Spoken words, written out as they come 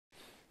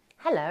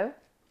Hello.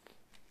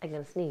 I'm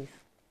going to sneeze.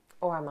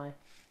 Or am I?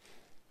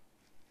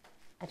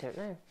 I don't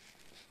know.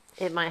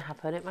 It might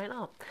happen, it might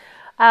not.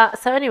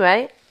 So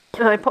anyway,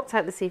 I popped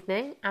out this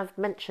evening, as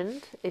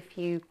mentioned, if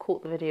you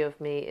caught the video of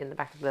me in the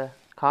back of the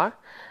car.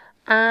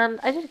 And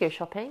I did go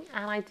shopping,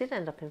 and I did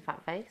end up in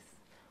FatFace,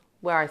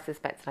 where I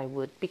suspected I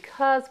would.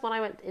 Because when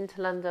I went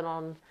into London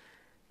on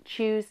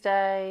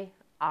Tuesday,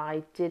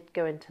 I did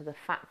go into the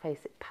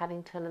FatFace at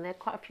Paddington, and they had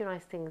quite a few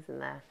nice things in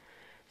there.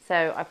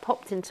 So I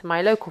popped into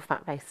my local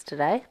FatFace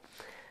today,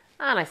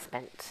 and I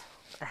spent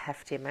a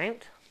hefty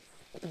amount.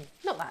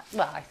 Not that,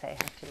 well, I say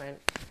hefty amount.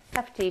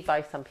 Hefty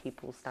by some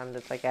people's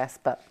standards, I guess,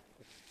 but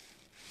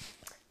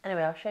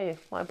anyway, I'll show you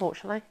what I bought,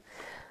 shall I?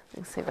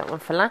 I'll save that one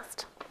for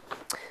last.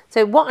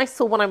 So what I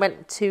saw when I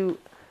went to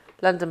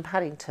London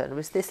Paddington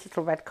was this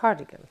little red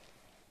cardigan,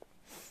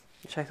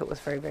 which I thought was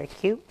very, very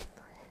cute.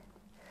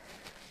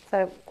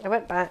 So I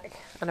went back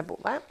and I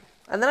bought that.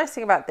 And the nice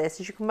thing about this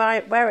is you can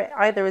wear it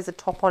either as a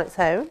top on its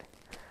own,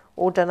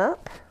 or done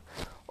up,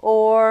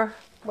 or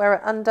wear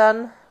it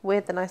undone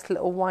with a nice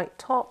little white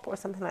top or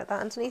something like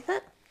that underneath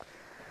it.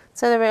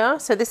 So there we are.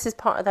 So this is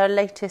part of their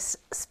latest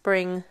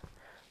spring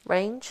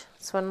range.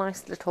 So a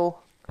nice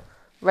little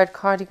red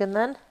cardigan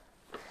then.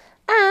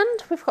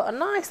 And we've got a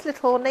nice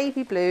little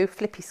navy blue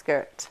flippy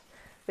skirt,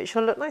 which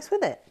will look nice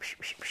with it.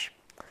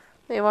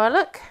 There you are,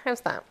 look.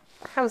 How's that?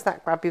 How's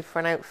that grab you for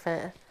an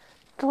outfit?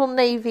 Little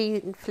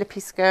navy flippy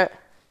skirt,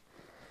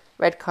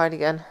 red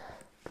cardigan.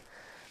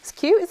 It's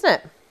cute, isn't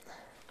it?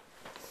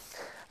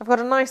 I've got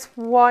a nice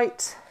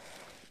white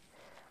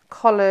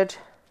collared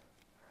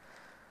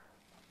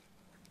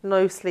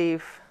no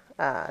sleeve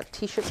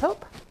t-shirt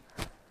top,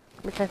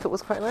 which I thought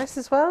was quite nice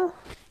as well.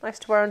 Nice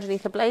to wear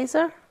underneath a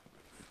blazer.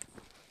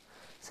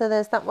 So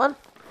there's that one.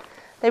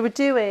 They were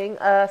doing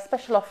a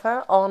special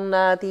offer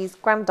on these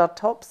grandad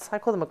tops. I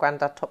call them a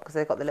grandad top because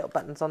they've got the little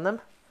buttons on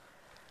them.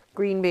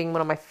 Green being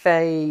one of my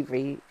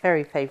very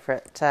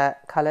favourite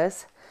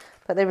colours.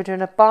 But they were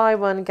doing a buy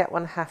one, get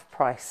one half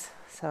price.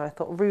 So I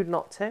thought rude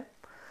not to.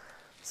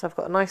 So I've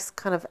got a nice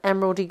kind of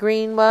emeraldy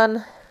green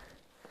one.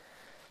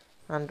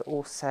 And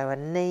also a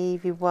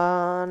navy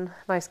one.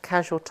 Nice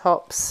casual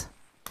tops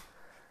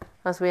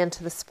as we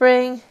enter the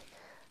spring.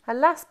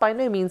 And last by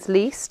no means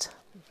least,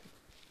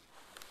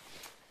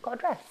 got a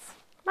dress.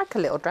 Like a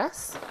little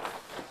dress.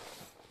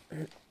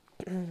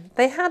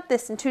 They had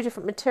this in two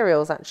different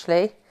materials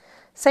actually.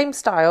 Same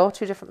style,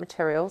 two different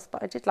materials,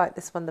 but I did like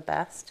this one the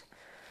best.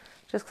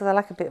 Just because I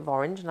like a bit of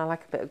orange and I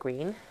like a bit of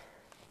green.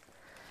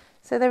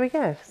 So there we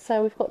go.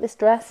 So we've got this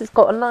dress. It's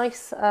got a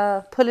nice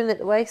pull-in at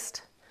the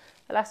waist.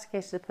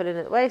 Elasticated pull-in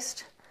at the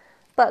waist.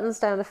 Buttons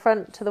down the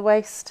front to the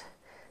waist.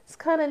 It's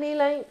kind of knee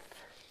length.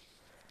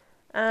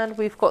 And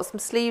we've got some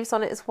sleeves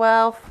on it as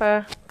well,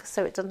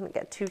 so it doesn't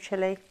get too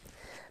chilly.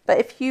 But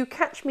if you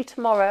catch me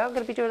tomorrow, I'm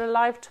going to be doing a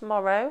live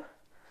tomorrow.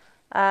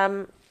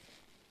 I'm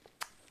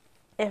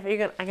going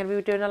to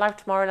be doing a live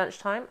tomorrow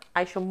lunchtime.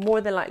 I shall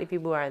more than likely be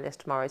wearing this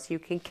tomorrow, so you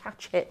can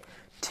catch it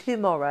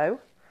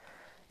tomorrow.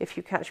 If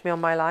you catch me on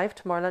my live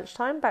tomorrow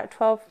lunchtime, about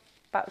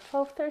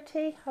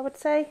 12:30, I would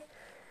say.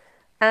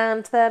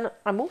 And then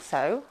I'm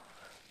also,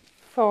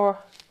 for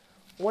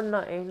one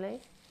night only,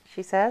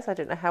 she says, I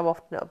don't know how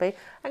often it'll be,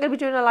 I'm going to be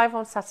doing a live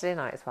on Saturday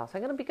night as well. So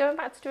I'm going to be going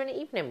back to doing an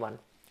evening one.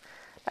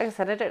 Like I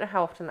said, I don't know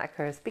how often that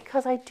occurs,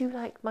 because I do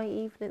like my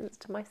evenings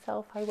to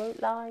myself, I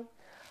won't lie.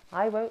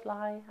 I won't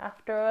lie.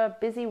 After a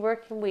busy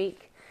working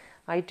week,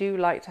 I do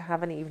like to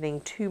have an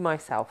evening to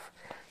myself.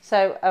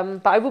 So,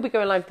 but I will be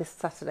going live this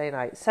Saturday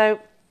night. So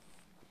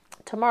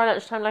tomorrow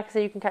lunchtime, like I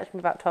said, you can catch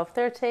me about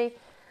 12:30,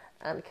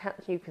 and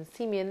you can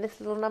see me in this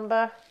little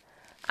number.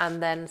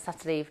 And then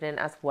Saturday evening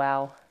as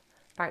well,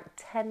 about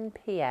 10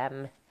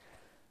 p.m.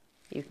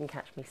 you can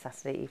catch me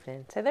Saturday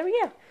evening. So there we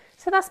go.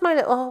 So that's my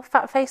little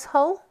FatFace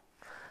haul.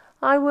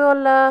 I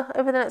will,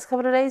 over the next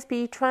couple of days,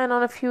 be trying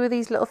on a few of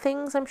these little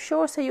things, I'm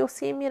sure. So you'll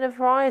see me in a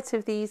variety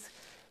of these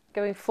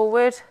going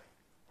forward.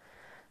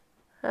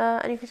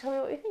 And you can tell me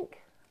what you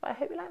think. But I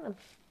hope you like them.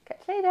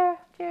 Catch you later.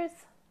 Cheers.